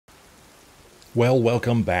Well,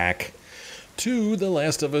 welcome back to The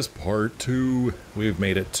Last of Us Part 2. We've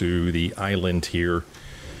made it to the island here.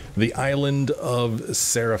 The island of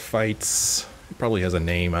Seraphites. It probably has a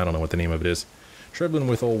name. I don't know what the name of it is. Traveling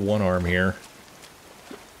with old one arm here.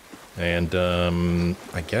 And,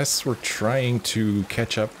 I guess we're trying to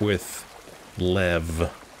catch up with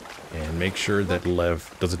Lev. And make sure that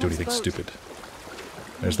Lev doesn't do anything stupid.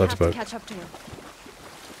 There's Lev's boat. Catch up to him.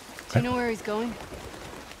 Do you know where he's going?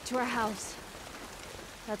 To our house.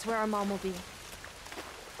 That's where our mom will be.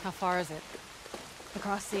 How far is it?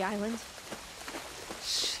 Across the island.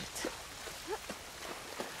 Shit.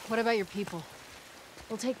 What about your people?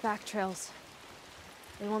 We'll take back trails.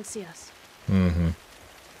 They won't see us. Mm-hmm.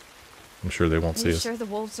 I'm sure they won't see us. Are you sure the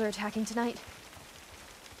wolves are attacking tonight?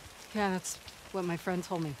 Yeah, that's what my friend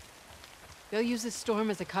told me. They'll use this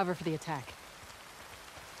storm as a cover for the attack.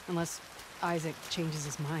 Unless Isaac changes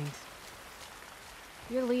his mind.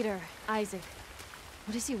 Your leader, Isaac.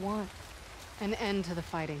 What does he want? An end to the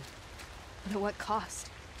fighting. But at what cost?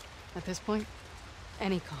 At this point,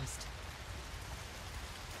 any cost.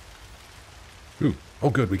 Ooh. Oh,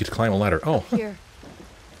 good. We get to climb a ladder. Oh. Here.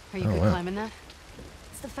 Are you good climbing that?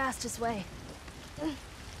 It's the fastest way.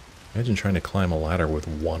 Imagine trying to climb a ladder with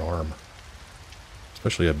one arm.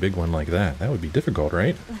 Especially a big one like that. That would be difficult,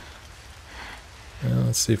 right?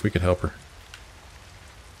 Let's see if we could help her.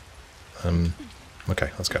 Okay,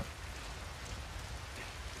 let's go.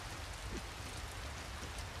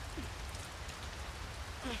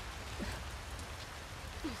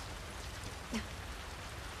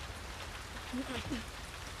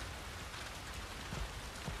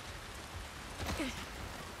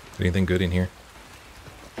 Anything good in here?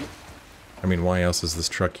 I mean, why else is this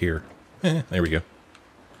truck here? There we go.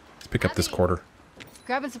 Let's pick up this quarter.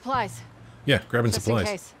 Grabbing supplies. Yeah, grabbing Just supplies.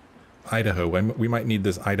 in case. Idaho. We might need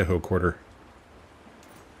this Idaho quarter.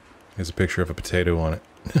 There's a picture of a potato on it.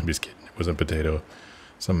 I'm just kidding. It wasn't a potato.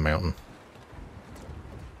 Some mountain.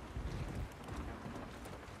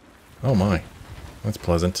 Oh my. That's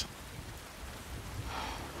pleasant.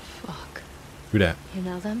 Fuck. Who dat? You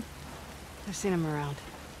know them? I've seen him around.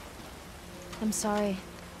 I'm sorry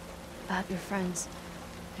about your friends.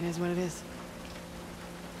 It is what it is.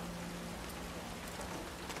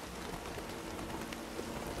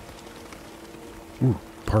 Ooh,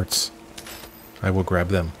 parts. I will grab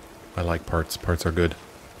them. I like parts. Parts are good.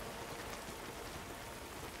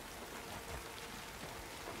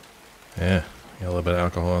 Yeah, got a little bit of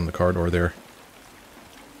alcohol on the car door there.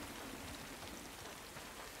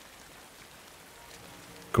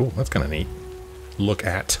 Cool, that's kind of neat. Look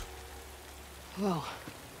at. Whoa.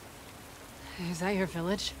 Is that your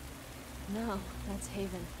village? No, that's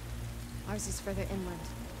Haven. Ours is further inland.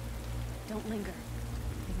 Don't linger.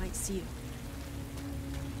 They might see you.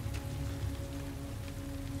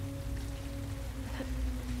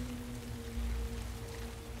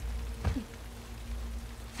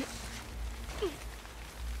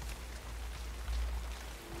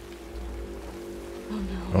 Oh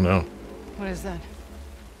no. Oh no. What is that?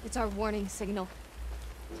 It's our warning signal.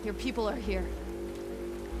 Your people are here.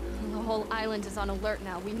 The whole island is on alert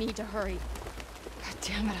now. We need to hurry. God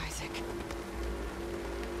damn it, Isaac.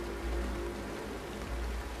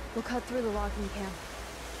 We'll cut through the logging camp.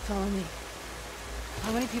 Follow me.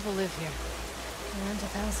 How many people live here? Around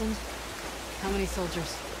 1,000. How many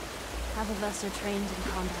soldiers? Half of us are trained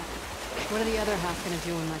in combat. What are the other half gonna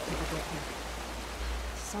do when my people get here?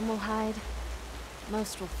 Some will hide.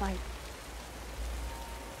 Most will fight.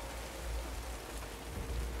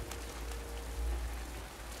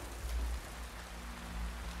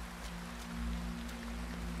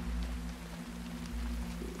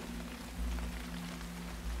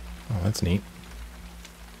 Oh, that's neat.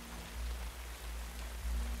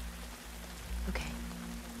 Okay.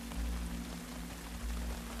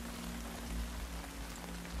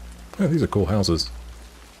 Oh, these are cool houses.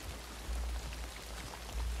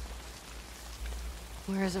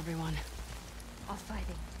 Where is everyone? Off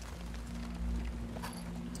fighting.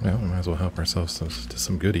 Well, we might as well help ourselves to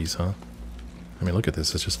some goodies, huh? I mean, look at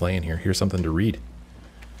this. It's just laying here. Here's something to read.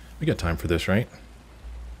 We got time for this, right?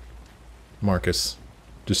 Marcus.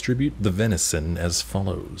 Distribute the venison as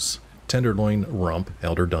follows. Tenderloin rump,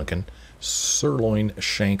 Elder Duncan. Sirloin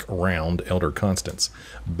shank round, Elder Constance.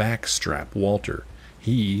 Backstrap, Walter.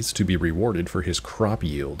 He's to be rewarded for his crop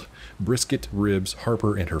yield. Brisket, ribs,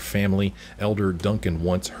 Harper and her family. Elder Duncan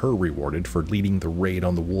wants her rewarded for leading the raid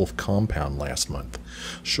on the wolf compound last month.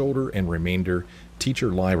 Shoulder and remainder,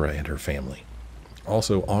 Teacher Lyra and her family.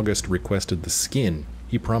 Also, August requested the skin.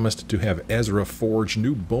 He promised to have Ezra forge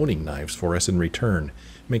new boning knives for us in return.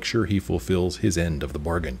 Make sure he fulfills his end of the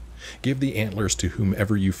bargain. Give the antlers to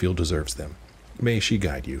whomever you feel deserves them. May she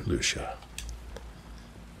guide you, Lucia.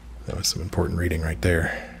 That was some important reading right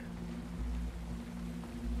there.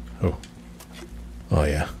 Oh. Oh,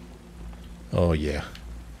 yeah. Oh, yeah.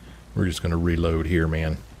 We're just going to reload here,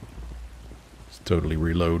 man. Just totally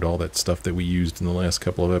reload all that stuff that we used in the last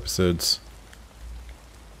couple of episodes.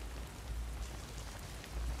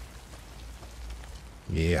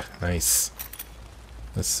 Yeah, nice.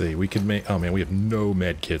 Let's see, we could make... Oh, man, we have no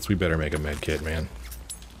med kits. We better make a med kit, man.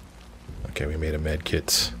 Okay, we made a med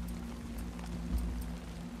kit.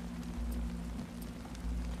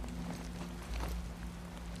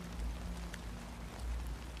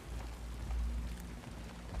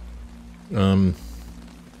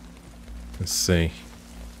 Let's see.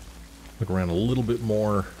 Look around a little bit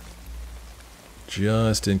more,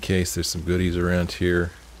 just in case there's some goodies around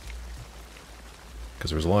here. Because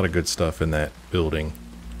there's a lot of good stuff in that building.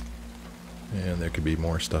 And there could be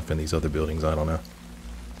more stuff in these other buildings, I don't know.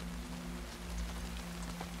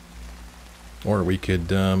 Or we could,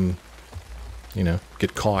 you know,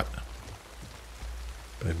 get caught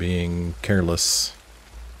by being careless.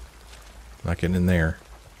 Not getting in there.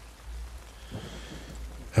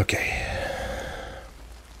 Okay.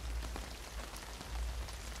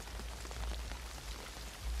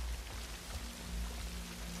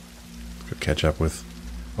 Go catch up with...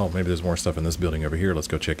 Oh, maybe there's more stuff in this building over here. Let's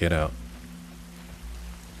go check it out.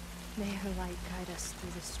 May her light guide us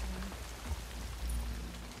through the storm.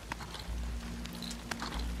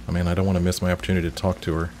 I mean, I don't want to miss my opportunity to talk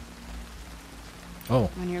to her. Oh.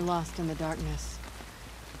 When you're lost in the darkness,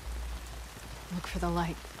 look for the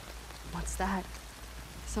light. What's that?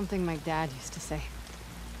 Something my dad used to say.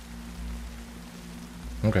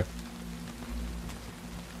 Okay.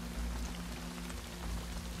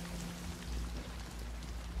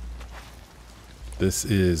 This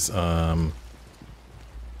is going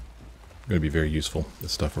to be very useful, the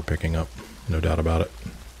stuff we're picking up. No doubt about it.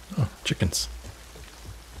 Oh, chickens.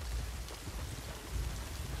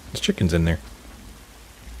 There's chickens in there.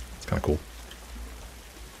 It's kind of cool.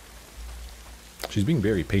 She's being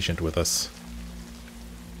very patient with us.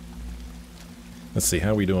 Let's see,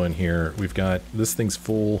 how are we doing here? We've got, this thing's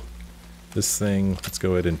full. This thing, let's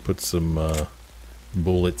go ahead and put some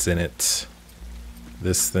bullets in it.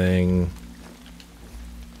 This thing,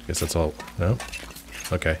 I guess that's all. No?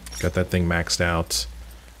 Okay, got that thing maxed out.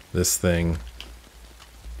 This thing,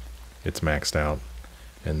 it's maxed out.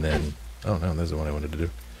 And then, oh no, this is the one I wanted to do.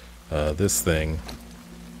 This thing.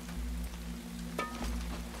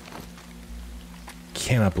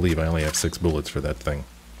 Cannot believe I only have 6 bullets for that thing.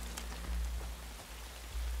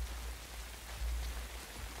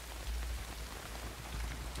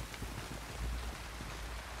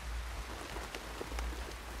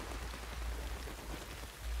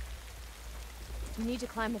 We need to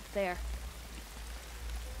climb up there.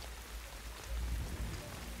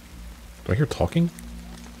 Do I hear talking?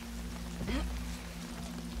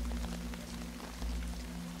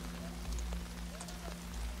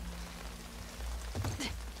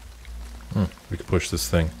 We could push this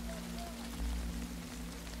thing.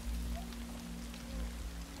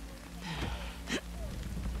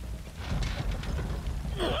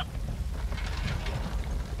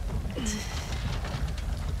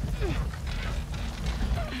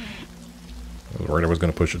 I was worried I was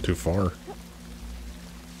going to push it too far.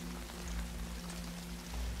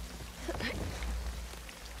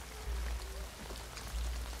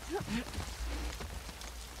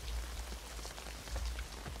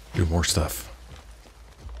 Do more stuff.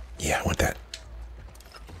 Yeah, I want that.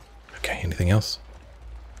 Okay, anything else?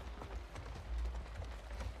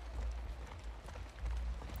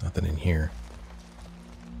 Nothing in here.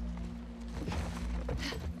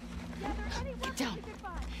 Get down.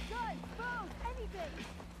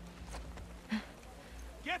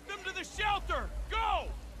 Get them to the shelter! Go!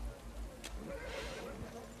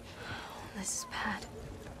 This is bad.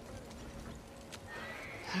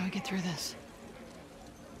 How do we get through this?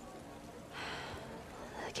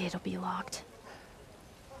 The gate will be locked.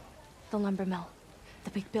 The lumber mill.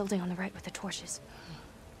 The big building on the right with the torches.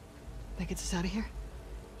 That gets us out of here?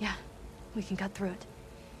 Yeah, we can cut through it.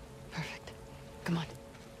 Perfect. Come on.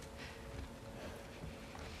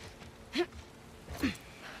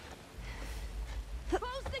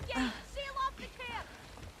 Close the gate! Seal off the camp!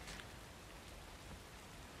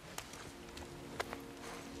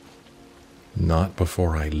 Not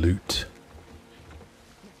before I loot.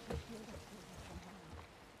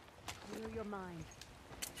 Clear your mind.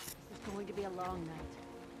 This is going to be a long night.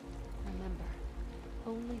 Remember,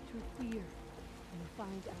 only through fear can we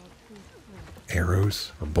find our true strength.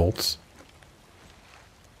 Arrows or bolts?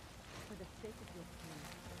 For the sake of your king,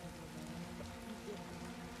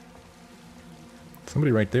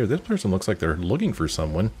 Somebody right there. This person looks like they're looking for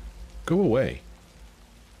someone. Go away.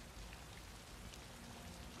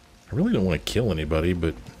 I really don't want to kill anybody,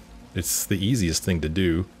 but it's the easiest thing to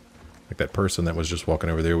do. Like that person that was just walking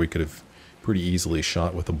over there, we could have pretty easily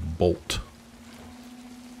shot with a bolt.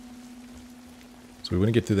 So we want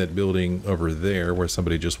to get through that building over there where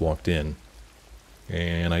somebody just walked in.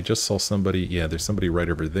 And I just saw somebody, yeah, there's somebody right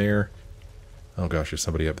over there. Oh gosh, there's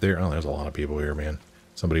somebody up there. Oh, there's a lot of people here, man.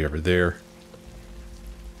 Somebody over there.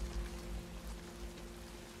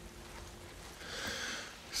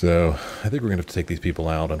 So, I think we're going to have to take these people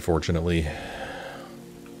out, unfortunately.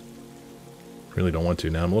 Really don't want to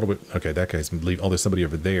now. I'm a little bit... Okay, that guy's... Oh, there's somebody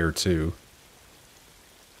over there, too.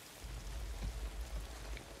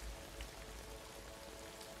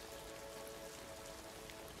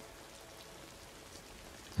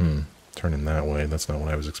 Turning that way. That's not what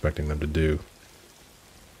I was expecting them to do.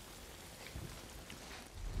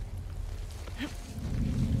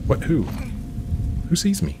 What? Who? Who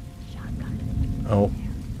sees me? Oh.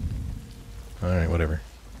 Alright, whatever.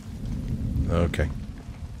 Okay.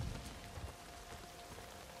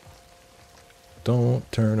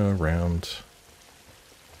 Don't turn around.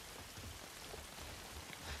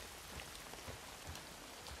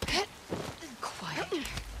 Quiet.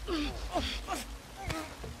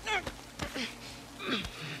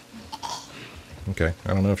 Okay,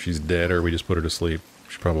 I don't know if she's dead or we just put her to sleep.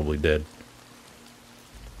 She's probably dead.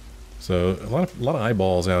 So, a lot of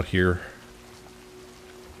eyeballs out here.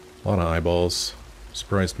 A lot of eyeballs.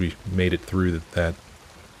 Surprised we made it through that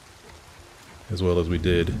as well as we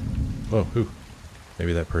did. Oh, who?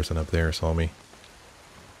 Maybe that person up there saw me.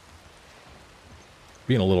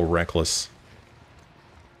 Being a little reckless.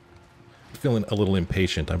 Feeling a little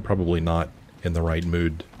impatient. I'm probably not in the right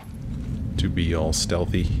mood to be all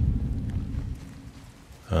stealthy.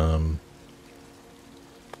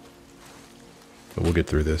 But we'll get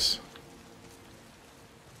through this.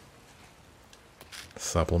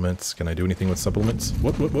 Supplements. Can I do anything with supplements?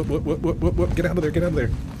 What? Get out of there, get out of there.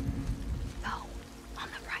 No, on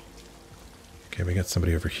the right. Okay, we got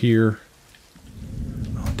somebody over here.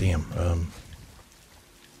 Oh, damn.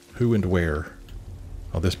 Who and where?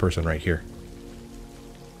 Oh, this person right here.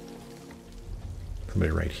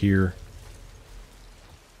 Somebody right here.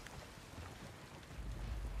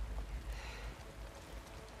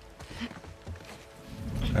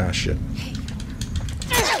 Ah, shit.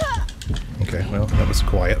 Okay, well, that was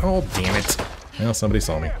quiet. Oh, damn it. Well, somebody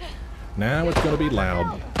saw me. Now it's gonna be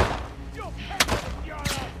loud.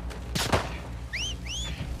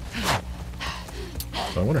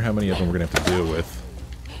 So I wonder how many of them we're gonna have to deal with.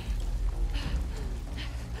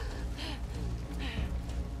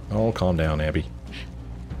 Oh, calm down, Abby.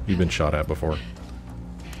 You've been shot at before.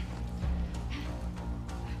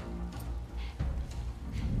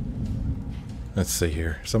 Let's see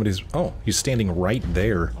here. Somebody's... Oh, he's standing right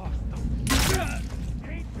there.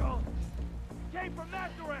 Angel! Came from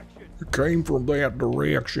that direction! It came from that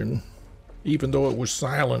direction. Even though it was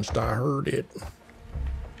silenced, I heard it.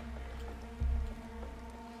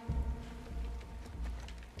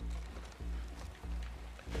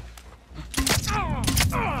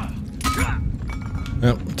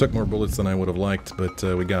 Well, it took more bullets than I would have liked, but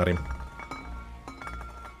we got him.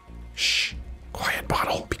 Shh. Quiet,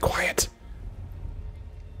 Bottle. Be quiet.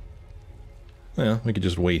 Well, we could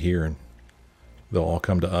just wait here and they'll all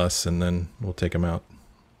come to us and then we'll take them out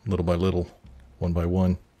little by little, one by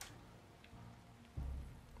one.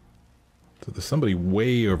 So there's somebody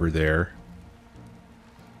way over there.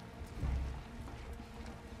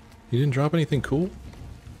 You didn't drop anything cool?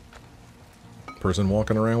 Person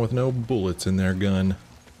walking around with no bullets in their gun.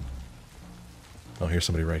 Oh, here's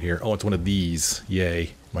somebody right here. Oh, it's one of these.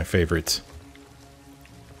 Yay. My favorite.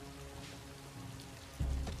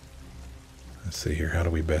 Let's see here. How do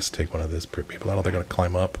we best take one of these people out? They're going to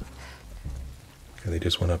climb up. Okay, they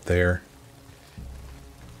just went up there.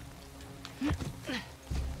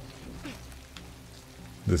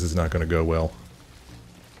 This is not going to go well.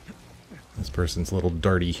 This person's a little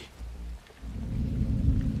darty.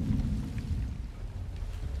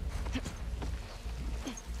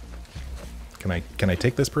 Can I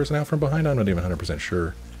take this person out from behind? I'm not even 100%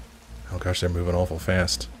 sure. Oh gosh, they're moving awful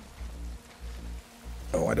fast.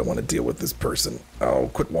 Oh, I don't want to deal with this person.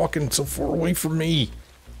 Oh, quit walking so far away from me.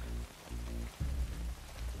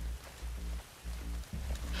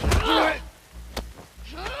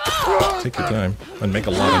 Take your time and make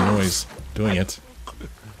a lot of noise doing it.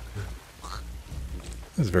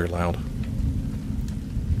 This is very loud.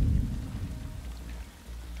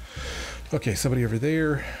 Okay, somebody over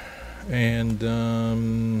there.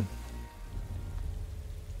 And,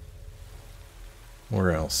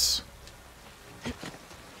 where else?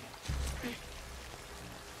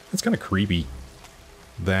 It's kind of creepy.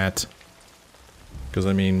 That... Because,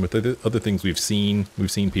 I mean, with the other things we've seen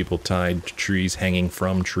people tied to trees, hanging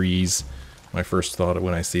from trees. My first thought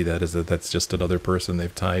when I see that is that that's just another person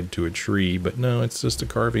they've tied to a tree. But no, it's just a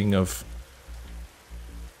carving of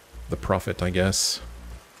the prophet, I guess.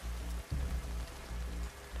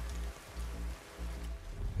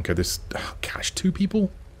 Okay, there's, oh gosh, 2 people?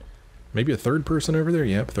 Maybe a third person over there?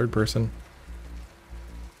 Yep, third person.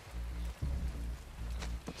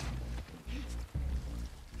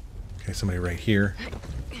 Okay, somebody right here.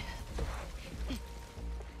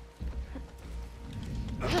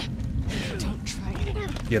 Don't try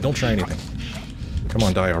it. Yeah, don't try anything. Come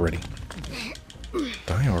on, die already.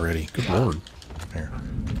 Die already. Good lord. There.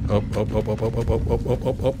 Oh, oh, oh, oh, oh, oh, oh, oh, oh,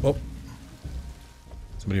 oh, oh, oh.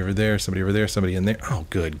 Somebody over there, somebody over there, somebody in there. Oh,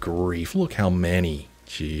 good grief. Look how many.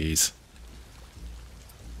 Jeez.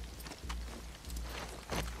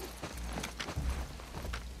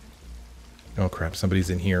 Oh crap, somebody's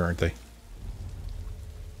in here, aren't they?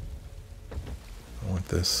 I want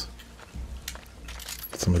this.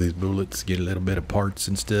 Some of these bullets, get a little bit of parts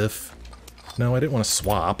and stuff. No, I didn't want to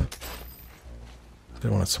swap. I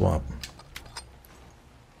didn't want to swap.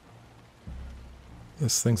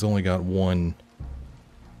 This thing's only got 1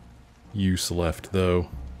 use left, though.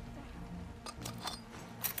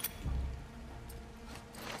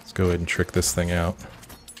 Let's go ahead and trick this thing out.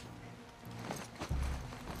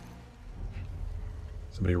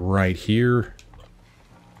 Somebody right here.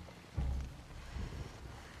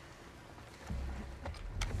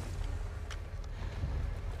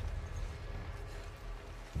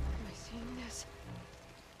 Am I seeing this?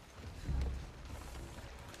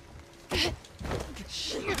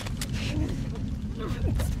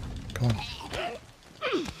 Come on.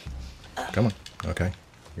 Come on. Okay.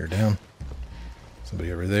 You're down.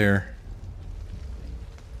 Somebody over there.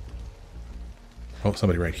 Oh,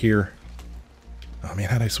 somebody right here. Oh man,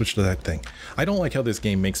 how'd I switch to that thing? I don't like how this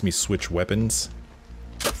game makes me switch weapons.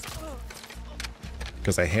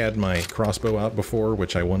 Because I had my crossbow out before,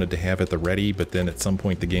 which I wanted to have at the ready, but then at some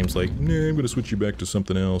point the game's like, nah, I'm going to switch you back to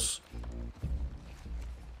something else.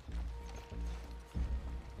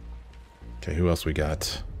 Okay, who else we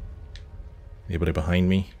got? Anybody behind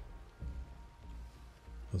me?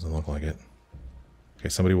 Doesn't look like it. Okay,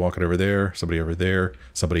 somebody walking over there, somebody over there,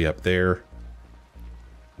 somebody up there.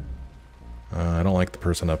 I don't like the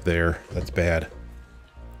person up there. That's bad.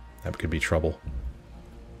 That could be trouble.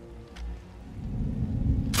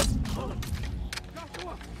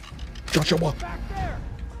 Joshua! Back there!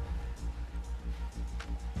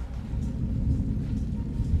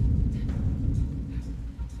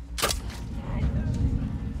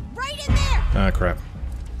 Right in there! Ah, crap.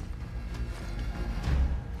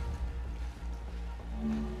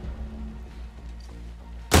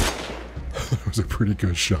 That was a pretty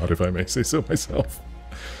good shot, if I may say so myself.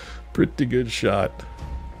 Pretty good shot.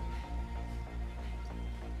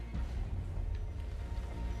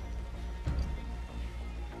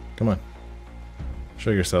 Come on.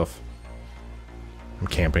 Show yourself. I'm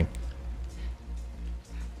camping.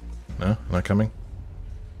 No? Not coming?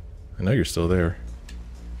 I know you're still there.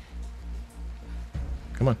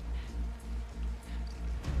 Come on.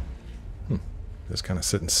 Just kind of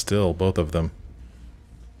sitting still, both of them.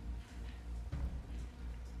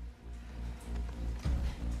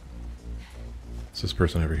 What's this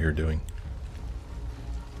person over here doing?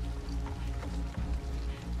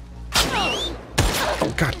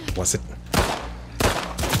 Oh, God bless it.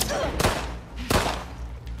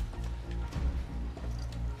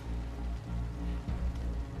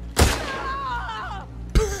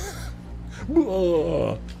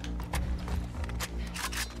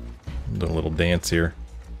 Do a little dance here.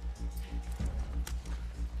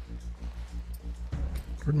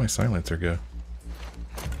 Where'd my silencer go?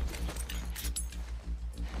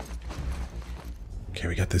 Okay,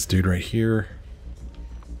 we got this dude right here.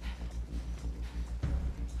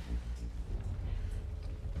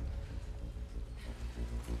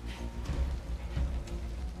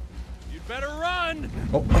 You'd better run!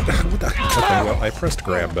 Oh, what the? Okay, well, I pressed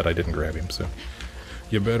grab, but I didn't grab him, so.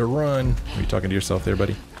 You better run. Are you talking to yourself there,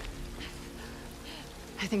 buddy?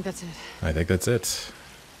 I think that's it. I think that's it.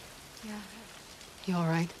 Yeah, You all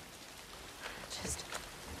right?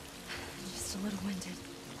 just a little winded.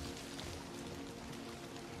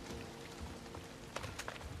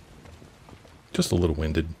 Just a little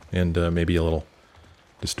winded, and maybe a little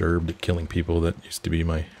disturbed at killing people that used to be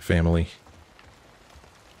my family.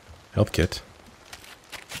 Health kit.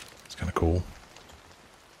 It's kind of cool.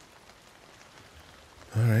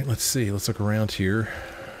 Alright, let's see. Let's look around here.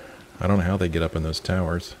 I don't know how they get up in those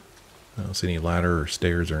towers. I don't see any ladder or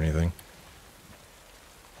stairs or anything.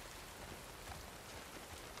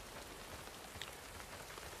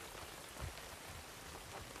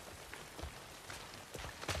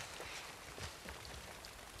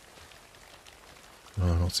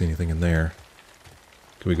 Oh, I don't see anything in there.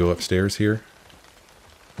 Can we go upstairs here?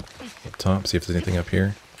 Up top, see if there's anything up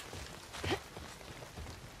here.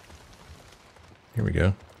 Here we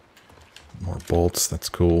go. More bolts, that's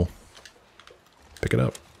cool. Pick it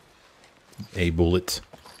up. A bullet.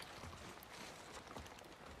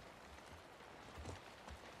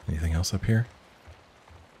 Anything else up here?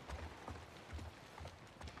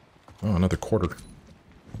 Oh, another quarter.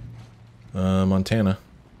 Montana.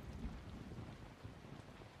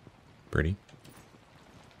 Pretty.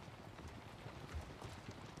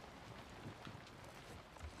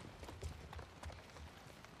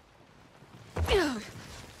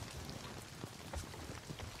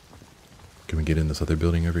 Can we get in this other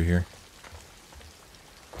building over here?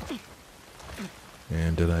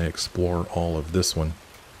 And did I explore all of this one?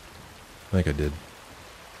 I think I did.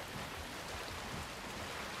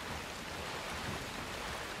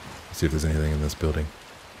 Let's see if there's anything in this building.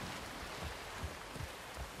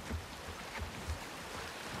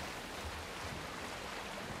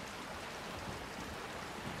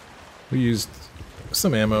 We used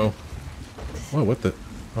some ammo. Whoa, what the?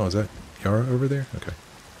 Oh, is that Yara over there? Okay.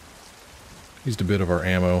 Used a bit of our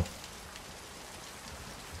ammo.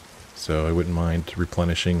 So I wouldn't mind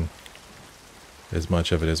replenishing as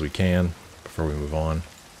much of it as we can before we move on.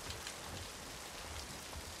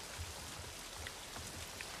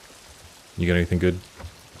 You got anything good?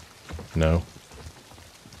 No?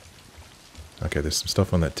 Okay, there's some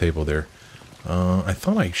stuff on that table there. I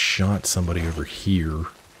thought I shot somebody over here.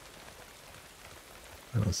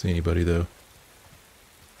 I don't see anybody though.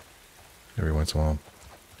 Every once in a while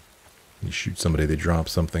you shoot somebody, they drop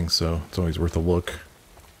something, so it's always worth a look.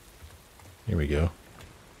 Here we go.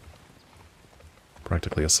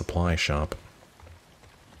 Practically a supply shop.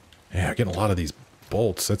 Yeah, I'm getting a lot of these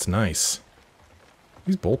bolts. That's nice.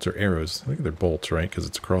 These bolts are arrows. I think they're bolts, right? Because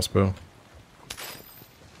it's a crossbow.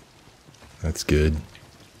 That's good.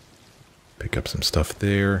 Pick up some stuff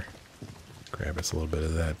there. Grab us a little bit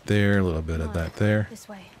of that there, a little bit of that there. This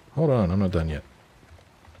way. Hold on, I'm not done yet.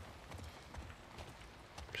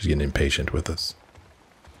 She's getting impatient with us.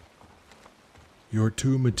 You're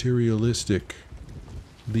too materialistic.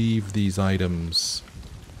 Leave these items.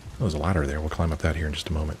 Oh, there's a ladder there. We'll climb up that here in just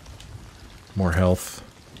a moment. More health.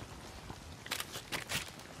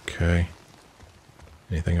 Okay.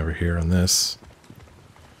 Anything over here on this?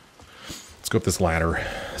 Let's go up this ladder.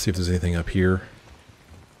 See if there's anything up here.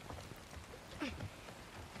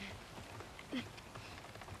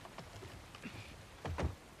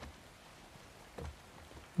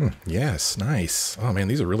 Yes, nice. Oh man,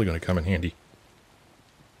 these are really going to come in handy.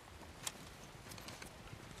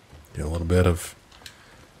 Get a little bit of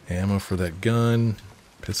ammo for that gun.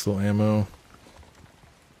 Pistol ammo.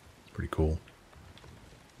 Pretty cool.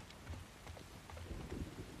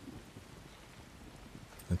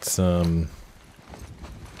 Let's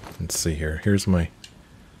see here. Here's my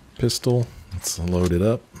pistol. Let's load it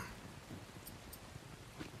up.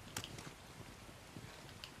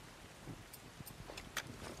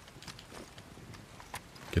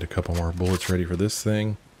 Get a couple more bullets ready for this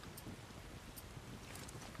thing.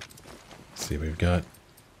 Let's see, we've got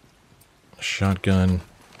a shotgun.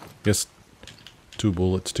 Guess 2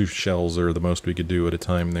 bullets, 2 shells are the most we could do at a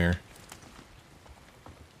time there.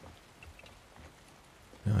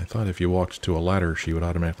 Now, I thought if you walked to a ladder, she would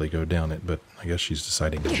automatically go down it, but I guess she's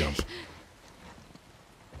deciding to jump.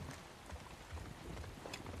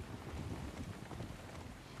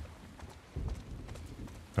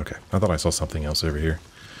 Okay, I thought I saw something else over here.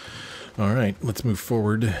 Alright, let's move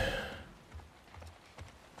forward.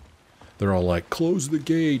 They're all like, close the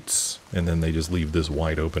gates! And then they just leave this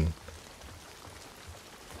wide open.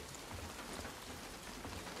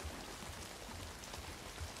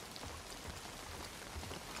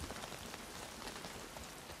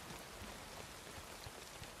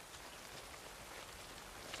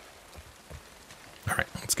 Alright,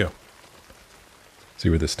 let's go. See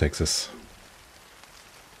where this takes us.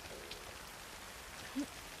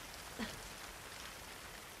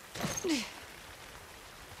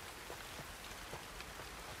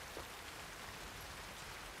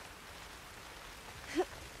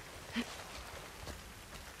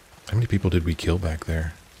 How many people did we kill back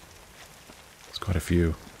there? It's quite a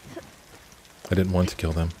few. I didn't want to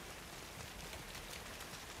kill them.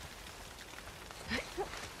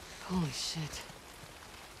 Holy shit.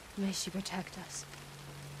 May she protect us.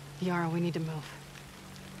 Yara, we need to move.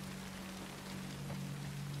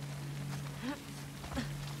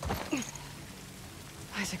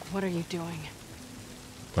 Isaac, what are you doing?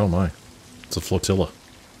 Oh my. It's a flotilla.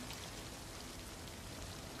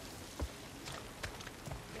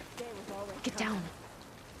 Get down.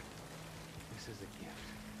 This is a gift.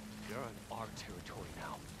 They're on our territory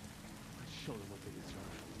now. Let's show them what they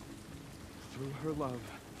deserve. Through her love,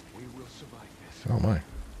 we will survive this. Oh my.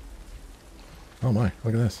 Oh my,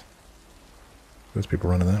 look at this. Those people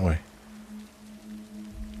running that way.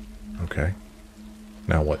 Okay.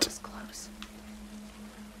 Now what? Just close.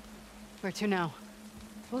 Where to now?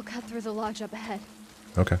 We'll cut through the lodge up ahead.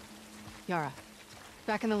 Okay. Yara,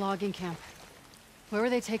 back in the logging camp. Where were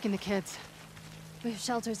they taking the kids? We have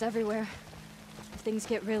shelters everywhere. If things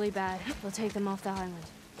get really bad, we'll take them off the island.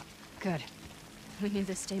 Good. We knew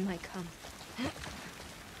this day might come.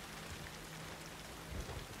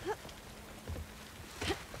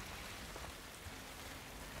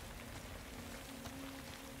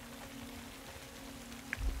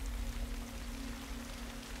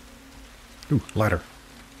 Ooh, ladder.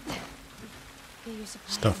 Get your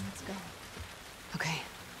supplies Stuff. and let's go. Okay.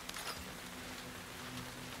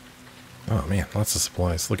 Oh man, lots of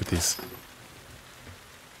supplies. Look at these.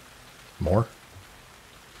 More?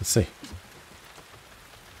 Let's see.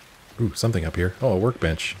 Ooh, something up here. Oh, a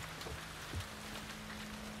workbench.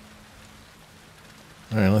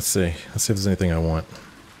 Alright, let's see. Let's see if there's anything I want.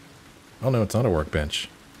 Oh no, it's not a workbench.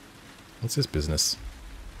 What's this business?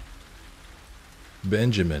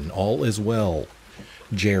 Benjamin, all is well.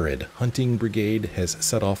 Jared, hunting brigade has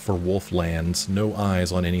set off for wolf lands, no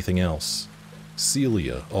eyes on anything else.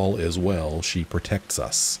 Celia, all is well, she protects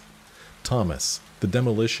us. Thomas, the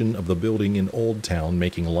demolition of the building in Old Town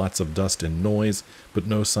making lots of dust and noise, but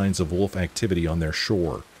no signs of wolf activity on their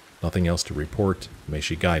shore. Nothing else to report, may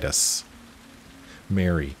she guide us.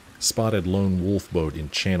 Mary, spotted lone wolf boat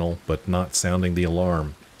in channel, but not sounding the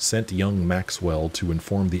alarm. Sent young Maxwell to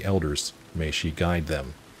inform the elders, may she guide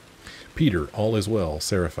them. Peter, all is well,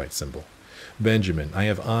 Seraphite symbol. Benjamin, I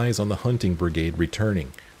have eyes on the hunting brigade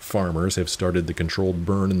returning. Farmers have started the controlled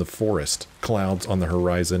burn in the forest. Clouds on the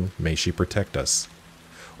horizon, may she protect us.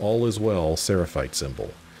 All is well, Seraphite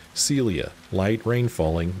symbol. Celia, light rain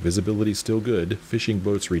falling, visibility still good, fishing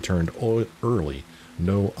boats returned early,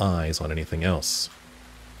 no eyes on anything else.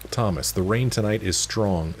 Thomas, the rain tonight is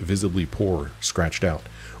strong, visibly poor, scratched out.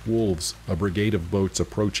 Wolves, a brigade of boats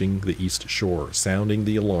approaching the east shore, sounding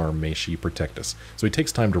the alarm, may she protect us. So he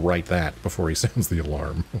takes time to write that before he sounds the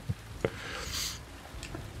alarm.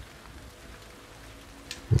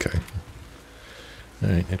 Okay.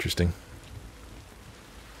 Alright, interesting.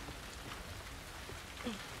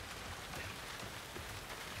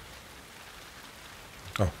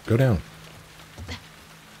 Oh, go down.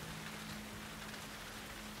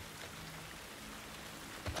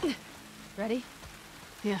 Ready?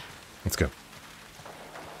 Yeah. Let's go.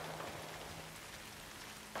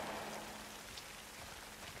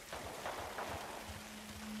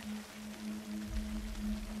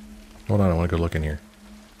 Hold on, I want to go look in here.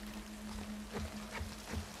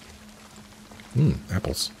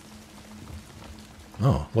 Apples.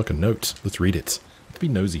 Oh, look, a note. Let's read it. Let's be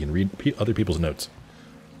nosy and read other people's notes.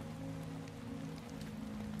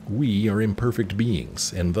 We are imperfect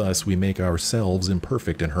beings, and thus we make ourselves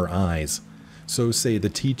imperfect in her eyes. So say the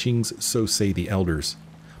teachings, so say the elders.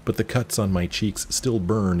 But the cuts on my cheeks still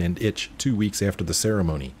burn and itch 2 weeks after the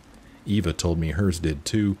ceremony. Eva told me hers did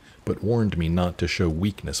too, but warned me not to show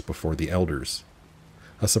weakness before the elders.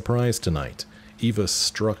 A surprise tonight. Eva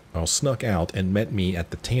snuck out and met me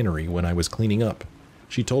at the tannery when I was cleaning up.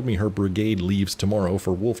 She told me her brigade leaves tomorrow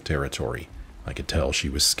for wolf territory. I could tell she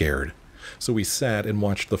was scared. So we sat and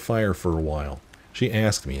watched the fire for a while. She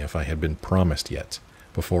asked me if I had been promised yet.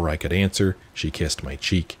 Before I could answer, she kissed my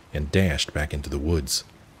cheek and dashed back into the woods.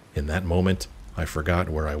 In that moment, I forgot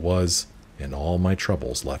where I was, and all my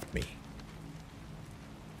troubles left me.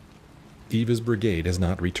 Eva's brigade has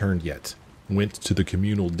not returned yet. Went to the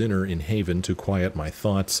communal dinner in Haven to quiet my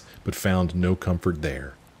thoughts, but found no comfort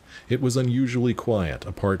there. It was unusually quiet,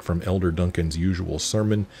 apart from Elder Duncan's usual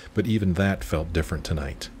sermon, but even that felt different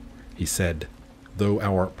tonight. He said, "Though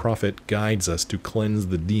our prophet guides us to cleanse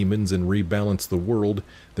the demons and rebalance the world,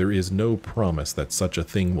 there is no promise that such a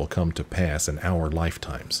thing will come to pass in our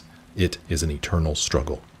lifetimes. It is an eternal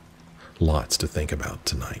struggle." Lots to think about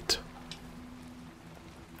tonight.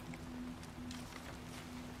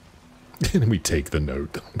 And we take the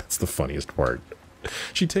note. That's the funniest part.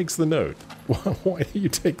 She takes the note. Why do you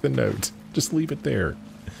take the note? Just leave it there.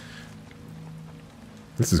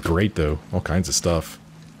 This is great, though. All kinds of stuff.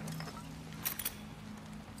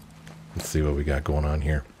 Let's see what we got going on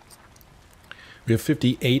here. We have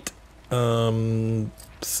 58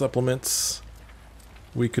 supplements.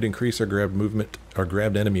 We could increase our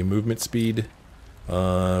grabbed enemy movement speed.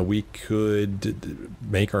 We could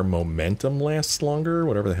make our momentum last longer,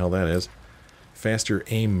 whatever the hell that is. Faster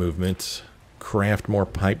aim movement. Craft more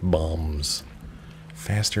pipe bombs.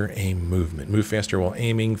 Faster aim movement. Move faster while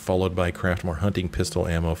aiming, followed by craft more hunting pistol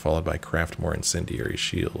ammo, followed by craft more incendiary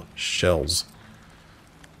shells.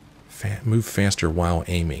 Move faster while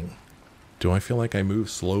aiming. Do I feel like I move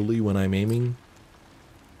slowly when I'm aiming?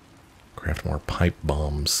 Craft more pipe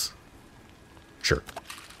bombs. Sure.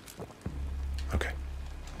 Okay.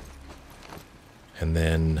 And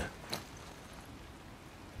then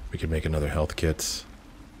we could make another health kit.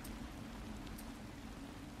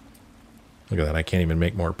 Look at that, I can't even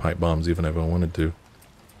make more pipe bombs even if I wanted to.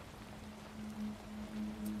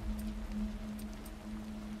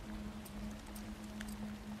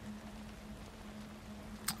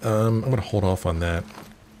 I'm going to hold off on that.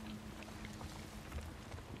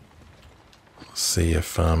 Let's see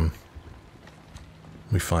if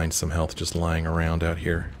we find some health just lying around out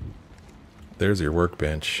here. There's your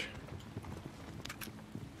workbench.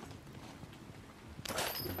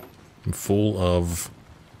 I'm full of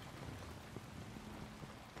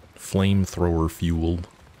flamethrower fuel.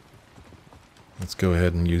 Let's go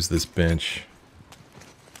ahead and use this bench.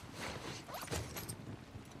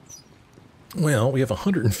 Well, we have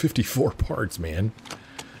 154 parts, man.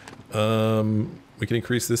 We can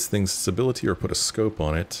increase this thing's stability or put a scope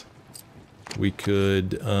on it. We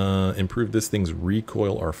could improve this thing's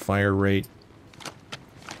recoil or fire rate.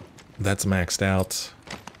 That's maxed out.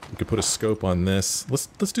 We could put a scope on this.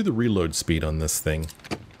 Let's do the reload speed on this thing.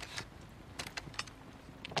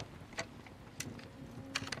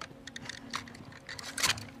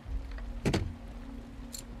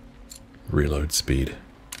 Reload speed.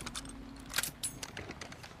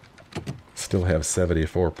 Still have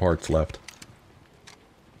 74 parts left.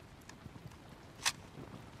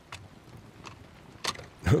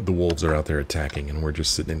 The wolves are out there attacking and we're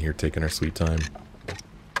just sitting in here taking our sweet time.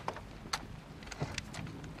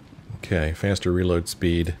 Okay, faster reload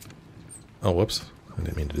speed. Oh, whoops. I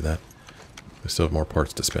didn't mean to do that. We still have more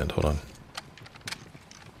parts to spend. Hold on.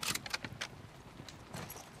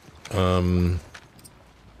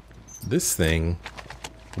 This thing,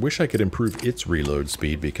 I wish I could improve its reload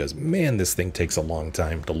speed because, man, this thing takes a long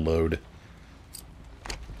time to load.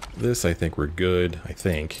 This, I think we're good. I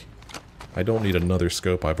think. I don't need another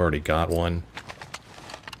scope. I've already got one.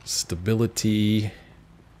 Stability.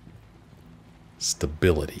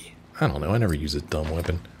 Stability. I don't know. I never use a dumb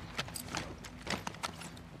weapon.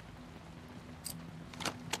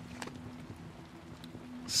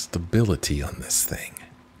 Stability on this thing.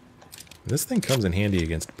 This thing comes in handy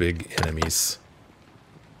against big enemies.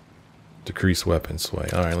 Decrease weapon sway.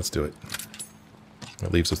 Alright, let's do it.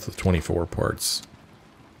 That leaves us with 24 parts.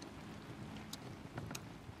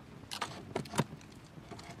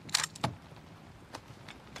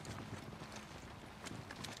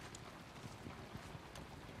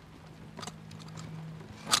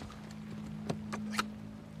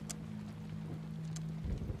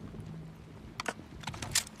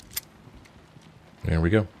 There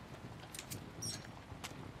we go.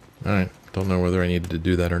 Alright, don't know whether I needed to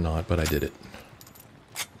do that or not, but I did it.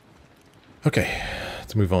 Okay,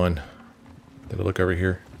 let's move on. Did I look over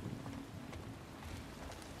here?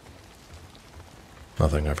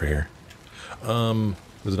 Nothing over here.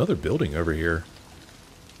 There's another building over here.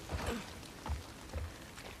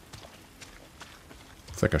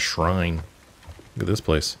 It's like a shrine. Look at this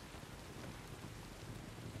place.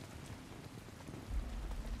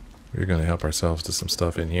 We're going to help ourselves to some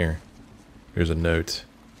stuff in here. Here's a note.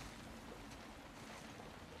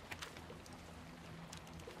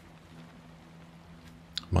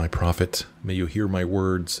 My prophet, may you hear my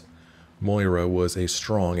words. Moira was a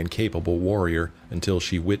strong and capable warrior until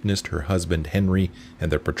she witnessed her husband Henry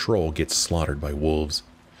and their patrol get slaughtered by wolves.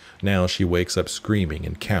 Now she wakes up screaming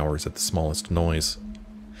and cowers at the smallest noise.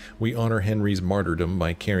 We honor Henry's martyrdom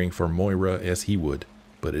by caring for Moira as he would,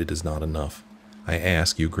 but it is not enough. I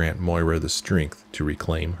ask you grant Moira the strength to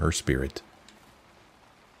reclaim her spirit.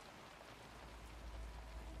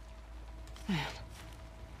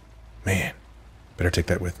 Man, better take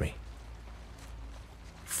that with me.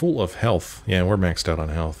 Full of health. Yeah, we're maxed out on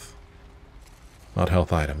health. Not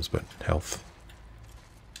health items, but health.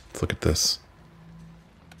 Let's look at this.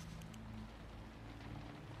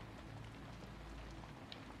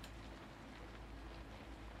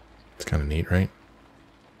 It's kind of neat, right?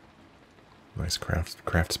 Nice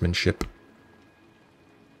craftsmanship.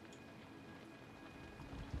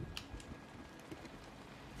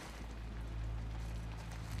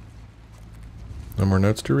 No more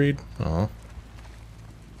notes to read? Aw.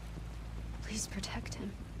 Please protect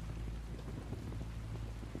him.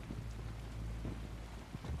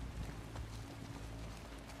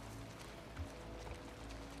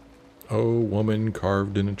 Oh, woman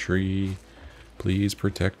carved in a tree, please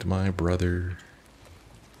protect my brother.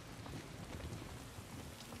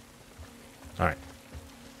 All right.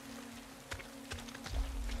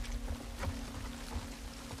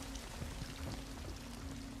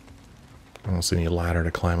 I don't see any ladder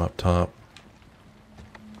to climb up top.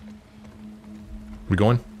 We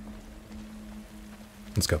going?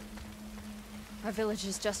 Let's go. Our village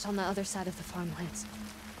is just on the other side of the farmlands.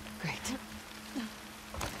 Great.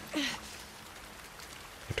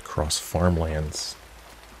 Have to cross farmlands.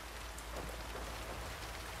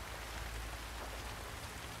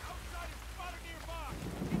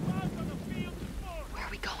 Where are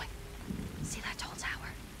we going? See that tall tower?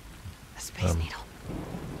 A space needle.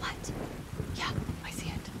 What? Yeah, I see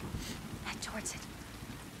it. Head towards it.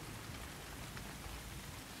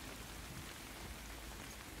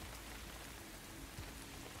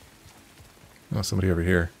 Oh, somebody over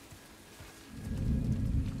here.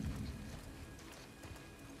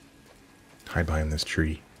 Hide behind this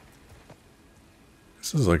tree.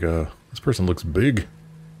 This is like a... This person looks big.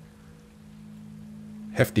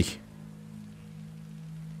 Hefty.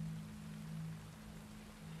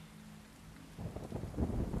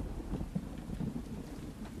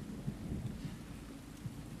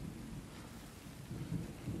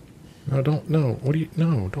 No, don't... No. What do you...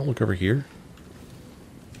 No, don't look over here.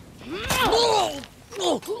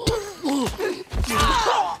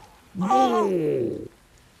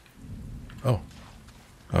 Oh.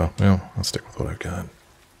 Oh, well, I'll stick with what I've got.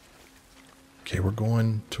 Okay, we're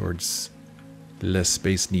going towards Le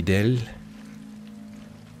Space Needle. Is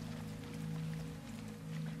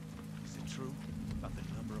it true about the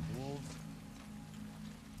number of wolves?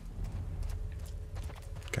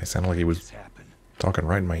 Guy sounded like he was What's happened? talking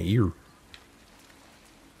right in my ear.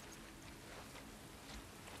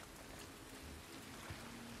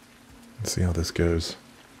 Let's see how this goes.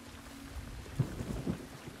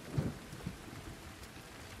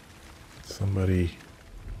 Somebody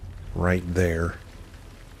right there.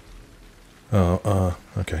 Oh,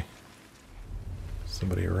 okay.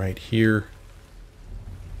 Somebody right here.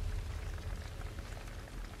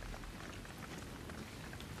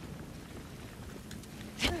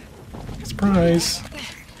 Surprise!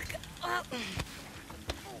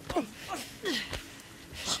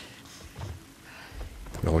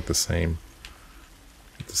 They look the same.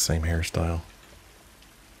 The same hairstyle.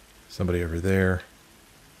 Somebody over there.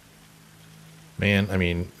 Man, I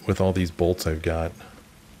mean, with all these bolts I've got.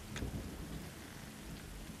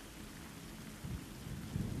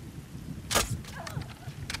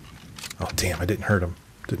 Oh, damn, I didn't hurt him.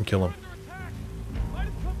 Didn't kill him.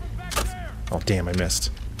 Oh, damn, I missed.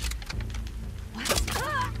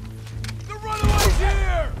 The runaway's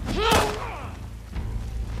here!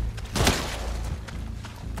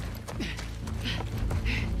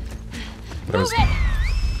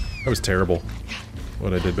 That was terrible.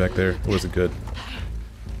 What I did back there. It wasn't good.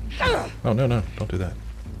 Oh, no, no. Don't do that.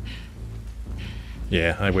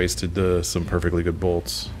 Yeah, I wasted some perfectly good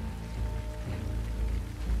bolts.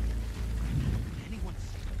 Anyone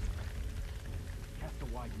cast a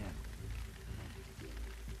wide net.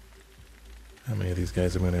 How many of these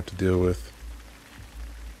guys I'm going to have to deal with?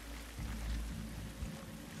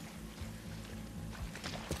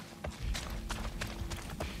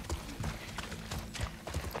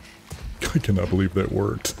 I cannot believe that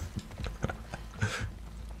worked.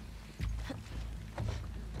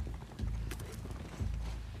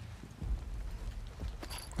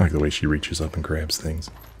 I like the way she reaches up and grabs things.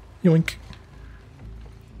 Yoink.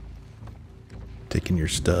 Taking your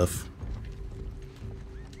stuff.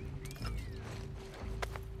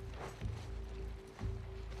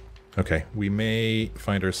 Okay, we may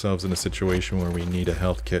find ourselves in a situation where we need a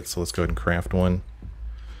health kit, so let's go ahead and craft one.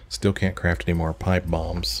 Still can't craft any more pipe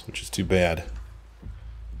bombs, which is too bad.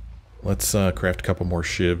 Let's craft a couple more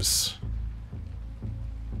shivs.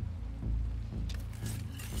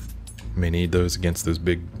 May need those against those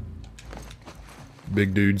big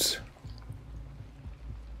dudes.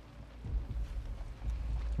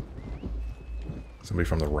 Somebody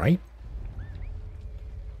from the right?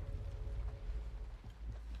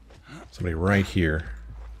 Somebody right here.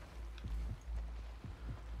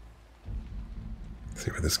 Let's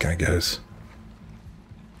see where this guy goes.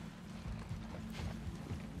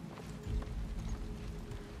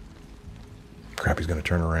 Crap, he's gonna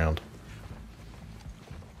turn around.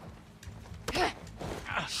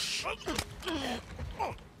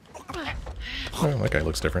 Oh, that guy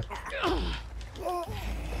looks different.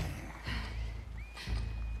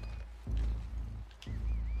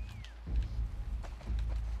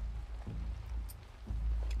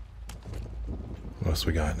 What else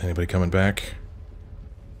we got? Anybody coming back?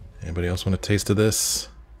 Anybody else want a taste of this?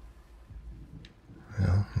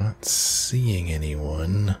 Well, I'm not seeing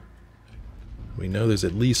anyone. We know there's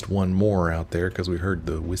at least one more out there because we heard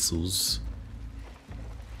the whistles.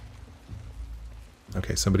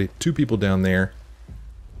 Okay, two people down there.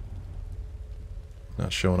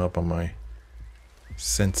 Not showing up on my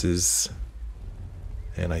senses.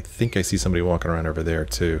 And I think I see somebody walking around over there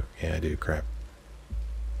too. Yeah, I do. Crap.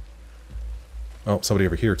 Oh, somebody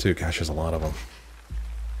over here too. Gosh, there's a lot of them.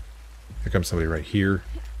 Here comes somebody right here.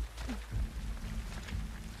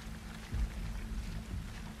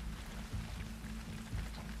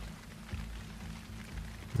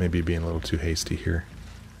 Maybe being a little too hasty here.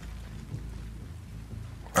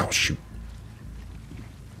 Oh, shoot.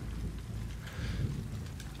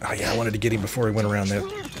 Oh, yeah, I wanted to get him before he went around that.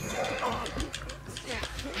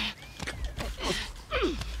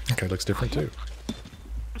 Okay, looks different too.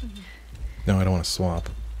 No, I don't want to swap.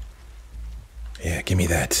 Yeah, give me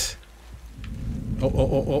that.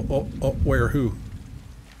 Oh, where, who?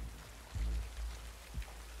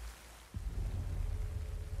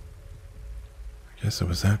 I guess it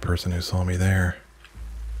was that person who saw me there.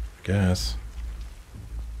 I guess.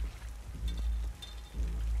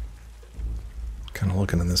 Kind of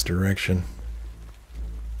looking in this direction.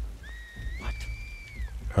 What?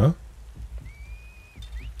 Huh?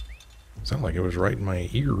 Sounded like it was right in my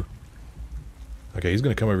ear. Okay, he's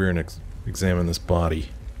going to come over here and examine this body.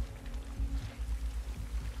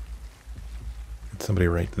 It's somebody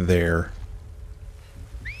right there.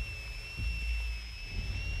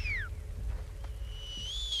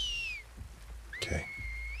 Okay.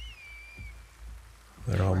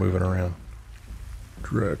 They're all moving around.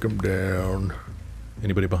 Track them down.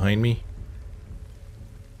 Anybody behind me?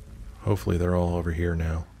 Hopefully they're all over here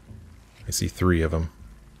now. I see 3 of them.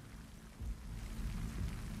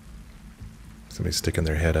 Somebody's sticking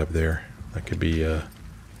their head up there. That could be a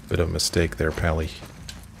bit of a mistake there, Pally.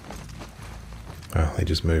 Oh, they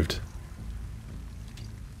just moved.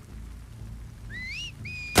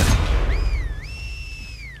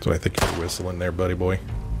 So I think you're whistling there, buddy boy.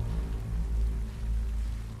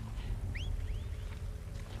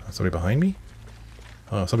 Somebody behind me?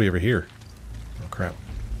 Oh, somebody over here. Oh, crap.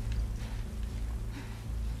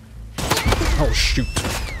 Oh, shoot.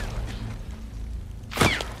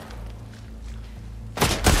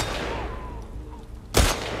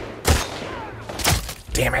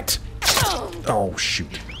 Damn it. Oh,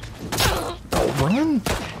 shoot. Oh, run.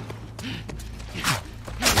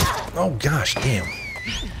 Oh, gosh, damn.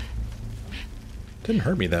 Didn't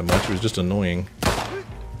hurt me that much. It was just annoying.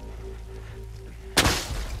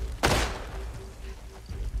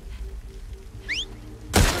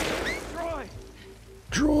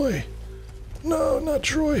 Troy! No, not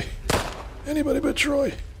Troy. Anybody but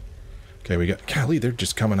Troy. Okay, we got... Golly, they're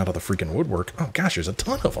just coming out of the freaking woodwork. Oh, gosh, there's a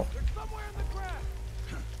ton of them.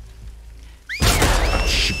 Oh,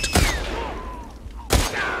 shoot.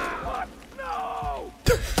 No!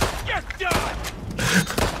 Get done!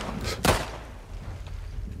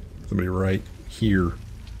 Somebody right here.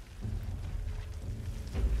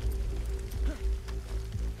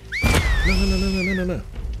 No.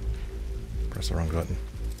 Press the wrong button.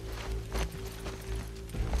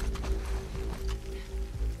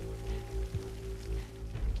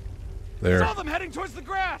 There. Saw them heading towards the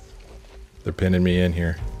grass. They're pinning me in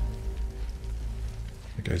here.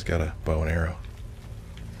 That guy's got a bow and arrow.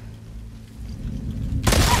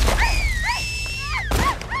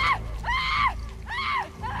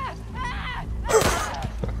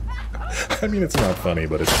 I mean, it's not funny,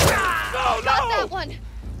 but it's funny. No, Got that one.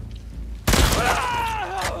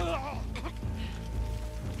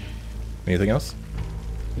 Anything else?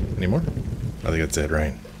 Any more? I think that's it,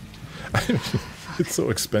 right? It's so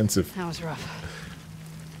expensive. That was rough.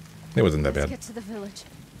 It wasn't that bad. Get to the village.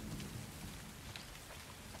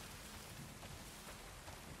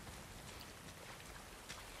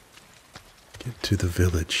 Get to the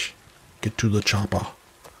village. Get to the chopper.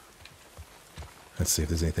 Let's see if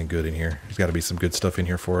there's anything good in here. There's got to be some good stuff in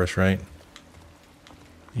here for us, right?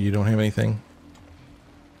 You don't have anything?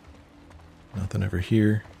 Nothing over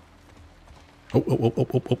here.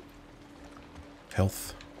 Oh.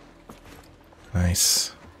 Health.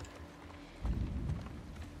 Nice.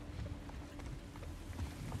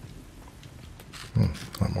 A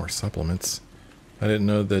lot more supplements. I didn't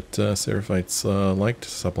know that Seraphites liked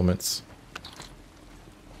supplements.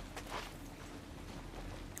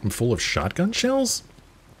 I'm full of shotgun shells?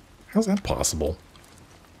 How's that possible?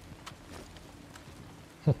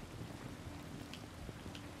 Huh.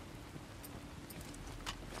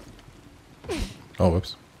 Oh,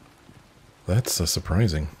 whoops. That's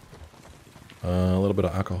surprising. A little bit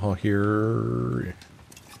of alcohol here.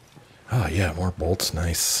 Ah, yeah, more bolts.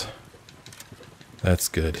 Nice. That's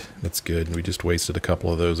good. That's good. We just wasted a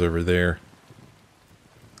couple of those over there.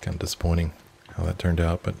 Kind of disappointing how that turned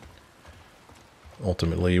out, but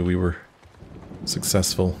ultimately we were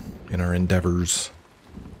successful in our endeavors.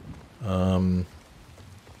 I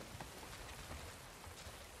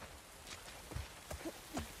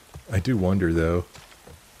do wonder, though.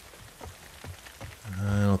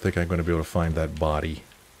 I don't think I'm going to be able to find that body.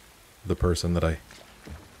 The person that I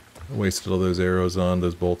wasted all those arrows on,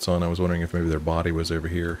 those bolts on. I was wondering if maybe their body was over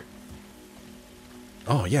here.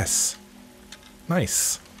 Oh, yes.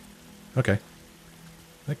 Nice. Okay.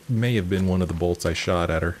 That may have been one of the bolts I shot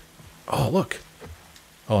at her. Oh, look.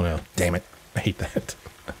 Oh, no. Damn it. I hate that.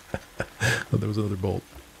 Oh, there was another bolt.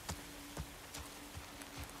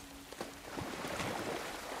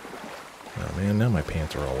 Oh, man. Now my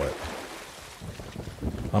pants are all wet.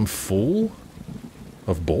 I'm full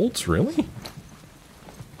of bolts? Really?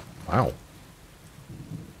 Wow.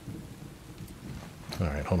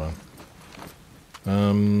 Alright, hold on.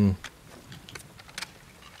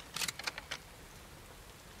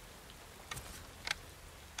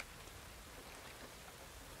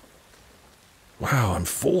 Wow, I'm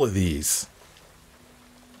full of these.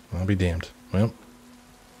 I'll be damned. Well,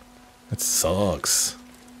 that sucks.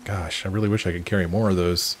 Gosh, I really wish I could carry more of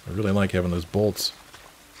those. I really like having those bolts.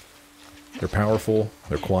 They're powerful,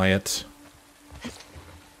 they're quiet,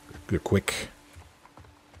 they're quick.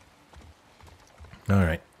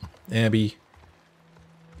 Alright, Abby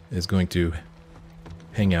is going to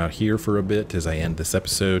hang out here for a bit as I end this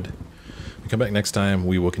episode. When we come back next time,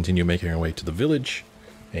 we will continue making our way to the village,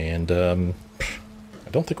 and I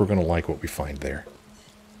don't think we're going to like what we find there.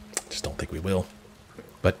 Just don't think we will.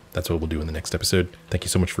 But that's what we'll do in the next episode. Thank you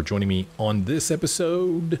so much for joining me on this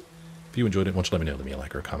episode. If you enjoyed it, why don't you let me know? Leave me a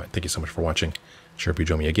like or a comment. Thank you so much for watching. Sure hope you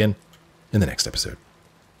join me again in the next episode.